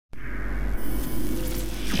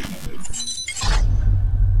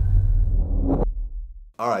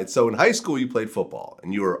All right. So in high school, you played football,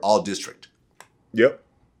 and you were all district. Yep.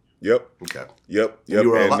 Okay. Yep. And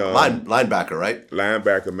you were a linebacker, right?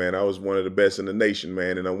 Linebacker, man. I was one of the best in the nation,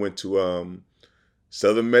 man. And I went to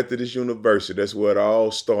Southern Methodist University. That's where it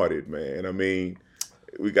all started, man. I mean,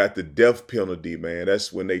 we got the death penalty, man.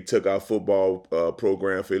 That's when they took our football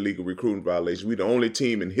program for illegal recruiting violations. We the only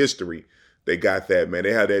team in history that got that, man.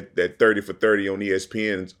 They had that 30 for 30 on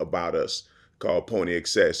ESPN about us called Pony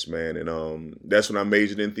Excess, man. And that's when I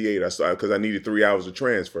majored in theater. I started because I needed 3 hours of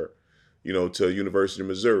transfer, to University of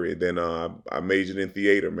Missouri. Then I majored in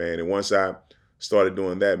theater, man. And once I started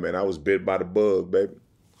doing that, man, I was bit by the bug, baby.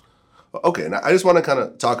 Okay, now I just want to kind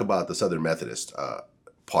of talk about the Southern Methodist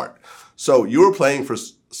part. So you were playing for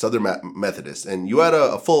Southern Methodist, and you had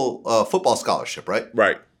a full football scholarship, right?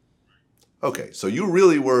 Right. Okay, so you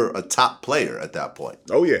really were a top player at that point.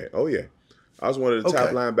 Oh, yeah. I was one of the top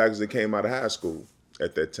linebackers that came out of high school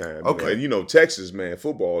at that time. Okay. And Texas, man,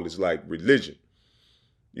 football is like religion.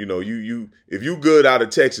 You if you good out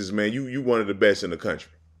of Texas, man, you one of the best in the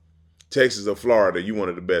country. Texas or Florida, you one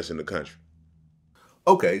of the best in the country.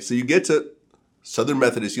 Okay, so you get to Southern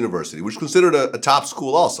Methodist University, which is considered a top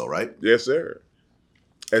school also, right? Yes, sir.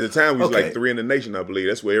 At the time, we was like 3 in the nation, I believe.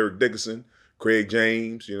 That's where Eric Dickerson, Craig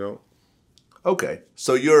James, Okay,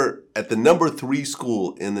 so you're at the number 3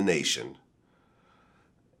 school in the nation,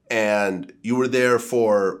 and you were there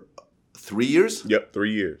for 3 years? Yep,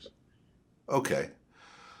 3 years. Okay.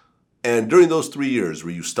 And during those 3 years, were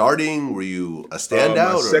you starting? Were you a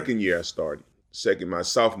standout? My second year I started. My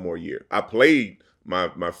sophomore year. I played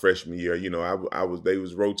my freshman year. They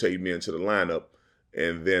was rotating me into the lineup,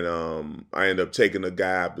 and then I ended up taking a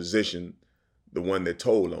guy position, the one that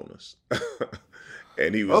told on us.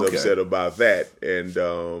 And he was upset about that. And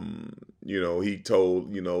he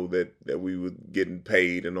told, that we were getting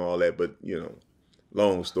paid and all that, but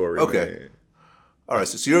long story, man. All right,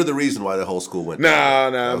 so you're the reation why the whole school went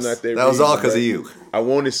down. Nah, I'm not that. That was all because of you. I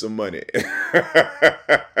wanted some money.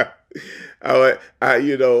 I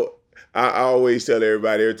always tell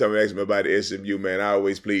everybody, every time they ask me about the SMU, man, I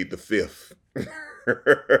always plead the fifth.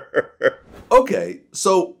 Okay,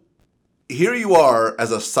 so here you are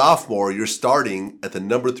as a sophomore, you're starting at the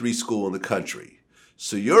number 3 school in the country.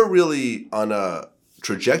 So you're really on a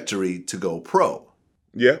trajectory to go pro.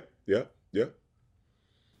 Yeah.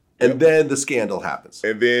 And then the scandal happens.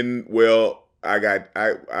 And then, I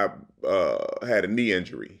had a knee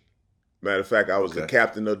injury. Matter of fact, I was the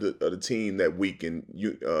captain of the team that week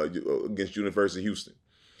against University of Houston.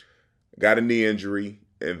 Got a knee injury,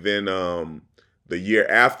 and then the year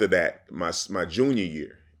after that, my junior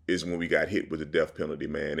year, is when we got hit with the death penalty,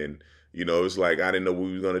 man. And it was like I didn't know what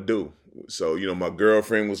we were gonna do. So my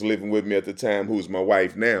girlfriend was living with me at the time, who's my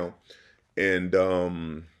wife now, and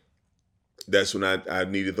that's when I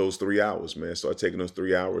needed those 3 hours, man. Started taking those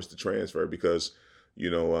 3 hours to transfer because,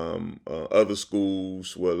 other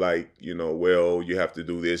schools were like, you have to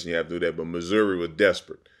do this and you have to do that. But Missouri was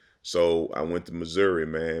desperate. So I went to Missouri,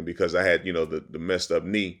 man, because I had, the messed up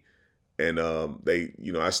knee. And they,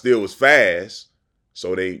 I still was fast.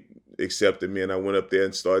 So they accepted me and I went up there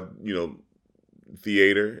and started,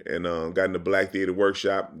 theater and got in the Black Theater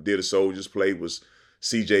Workshop, did a Soldiers play, was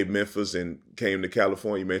CJ Memphis and came to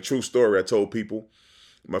California, man. True story. I told people,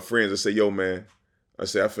 my friends, I said, yo, man, I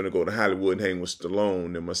said, I'm finna go to Hollywood and hang with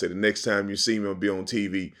Stallone. And I said, the next time you see me, I'll be on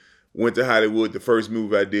TV. Went to Hollywood. The first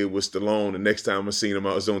movie I did was Stallone. The next time I seen him,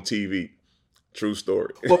 I was on TV. True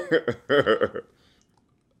story. Well,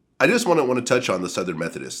 I just want to touch on the Southern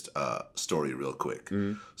Methodist story real quick.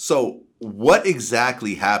 Mm-hmm. So what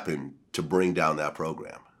exactly happened to bring down that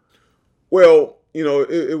program? Well,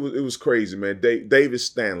 it was crazy, man. David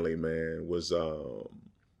Stanley, man, was the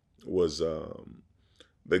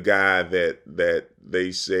guy that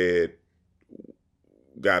they said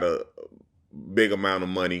got a big amount of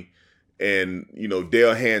money, and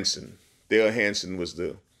Dale Hansen was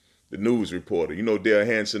the news reporter. Dale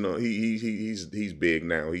Hansen, he's big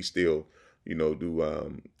now. He still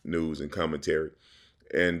do news and commentary.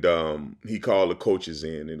 And he called the coaches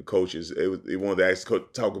in, and the coaches they wanted to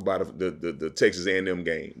talk about the Texas A&M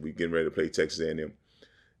game. We getting ready to play Texas A&M,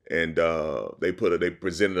 and they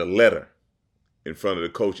presented a letter in front of the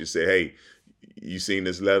coaches. Said, "Hey, you seen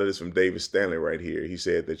this letter? It's from David Stanley right here. He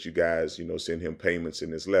said that you guys, send him payments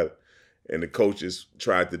in this letter." And the coaches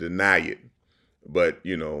tried to deny it, but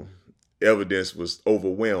evidence was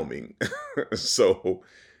overwhelming. So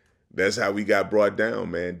that's how we got brought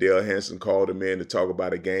down, man. Dale Hansen called him in to talk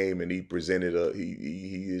about a game, and he presented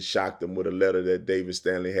he shocked them with a letter that David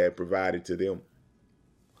Stanley had provided to them.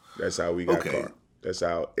 That's how we got caught. That's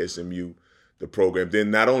how SMU, the program.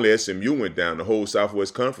 Then not only SMU went down, the whole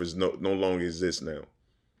Southwest Conference no longer exists now.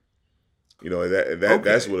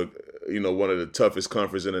 That's what one of the toughest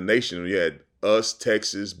conferences in the nation. You had us,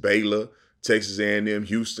 Texas, Baylor, Texas A&M,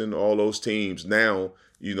 Houston, all those teams. Now,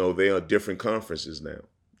 they are different conferences now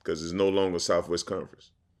because it's no longer Southwest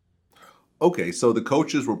Conference. Okay, so the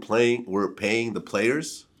coaches were paying the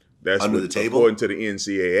players under the table? According to the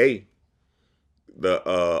NCAA, the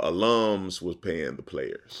alums was paying the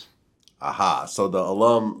players. Aha! So the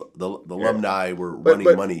alumni were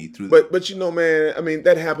running money through. But man,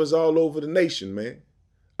 that happens all over the nation, man.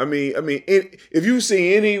 If you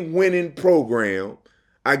see any winning program,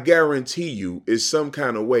 I guarantee you, it's some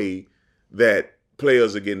kind of way that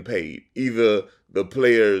players are getting paid. Either the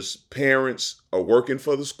players' parents are working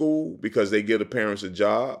for the school because they give the parents a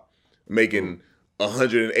job, making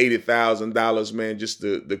 $180,000, man, just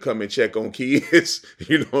to come and check on kids.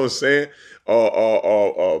 You know what I'm saying?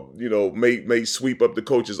 Or may sweep up the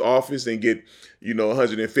coach's office and get,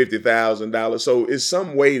 $150,000. So it's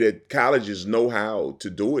some way that colleges know how to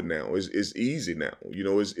do it now. It's easy now.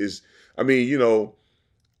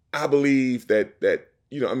 I believe that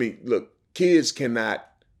look, kids cannot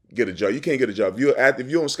get a job. You can't get a job. If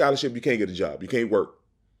you're on scholarship, you can't get a job. You can't work.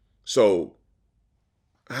 So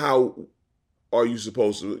how are you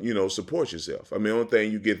supposed to, support yourself? The only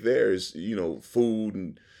thing you get there is,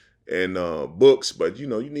 food and books, but you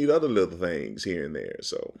need other little things here and there.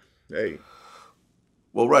 So, hey.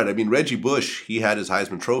 Well, right. Reggie Bush, he had his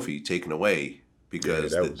Heisman Trophy taken away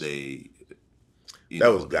because they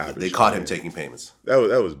was garbage. They caught him taking payments. That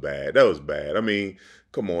was bad. That was bad.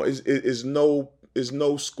 Come on. It's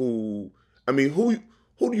no school. Who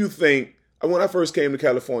do you think? When I first came to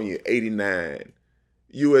California in '89,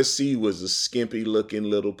 USC was a skimpy looking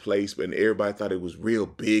little place, and everybody thought it was real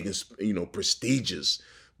big and prestigious.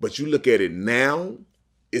 But you look at it now,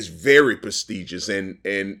 it's very prestigious and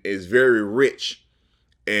it's very rich.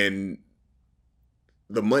 And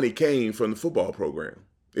the money came from the football program.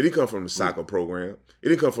 It didn't come from the soccer program. It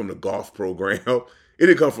didn't come from the golf program. It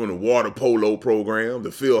didn't come from the water polo program,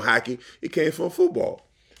 the field hockey. It came from football.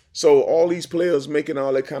 So all these players making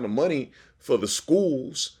all that kind of money for the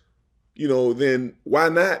schools, then why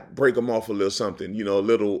not break them off a little something, a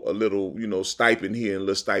little, stipend here and a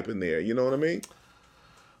little stipend there. You know what I mean?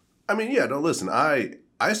 Yeah, no, listen, I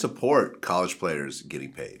support college players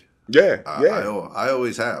getting paid. Yeah, I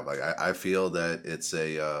always have. I feel that it's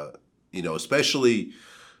a, especially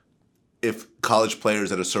if college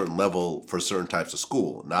players at a certain level for certain types of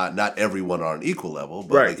school, not everyone are on equal level,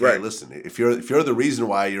 but hey, listen, if you're the reason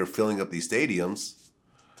why you're filling up these stadiums,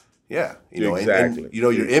 yeah, exactly. And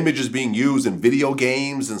your image is being used in video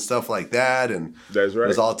games and stuff like that, and that's right.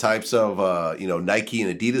 There's all types of Nike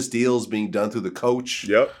and Adidas deals being done through the coach.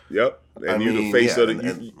 Yep. And you're the face of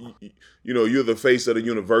the you're the face of the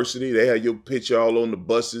university. They have your picture all on the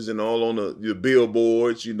buses and all on the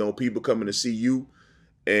billboards. People coming to see you,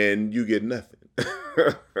 and you get nothing.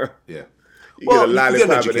 Yeah, you get a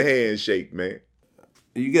lollipop and a handshake, man.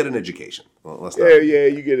 You get an education. Well,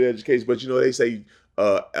 you get an education, but they say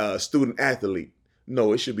student athlete.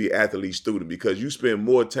 No, it should be athlete student because you spend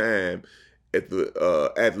more time at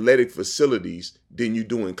the athletic facilities than you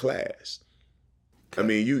do in class.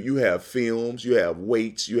 Okay. You have films, you have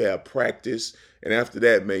weights, you have practice, and after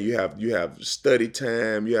that, man, you have study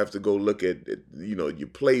time. You have to go look at your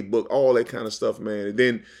playbook, all that kind of stuff, man. And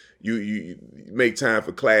then you make time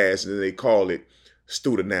for class, and then they call it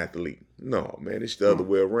student athlete. No, man, it's the other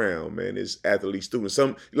way around, man. It's athlete student.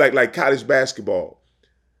 Some like college basketball,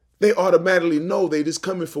 they automatically know they just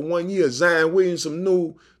coming for 1 year. Zion Williamson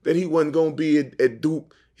knew that he wasn't gonna be at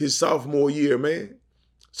Duke his sophomore year, man.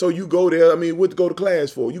 So you go there. What to go to class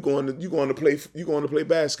for? You going to play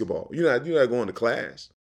basketball. You're not going to class.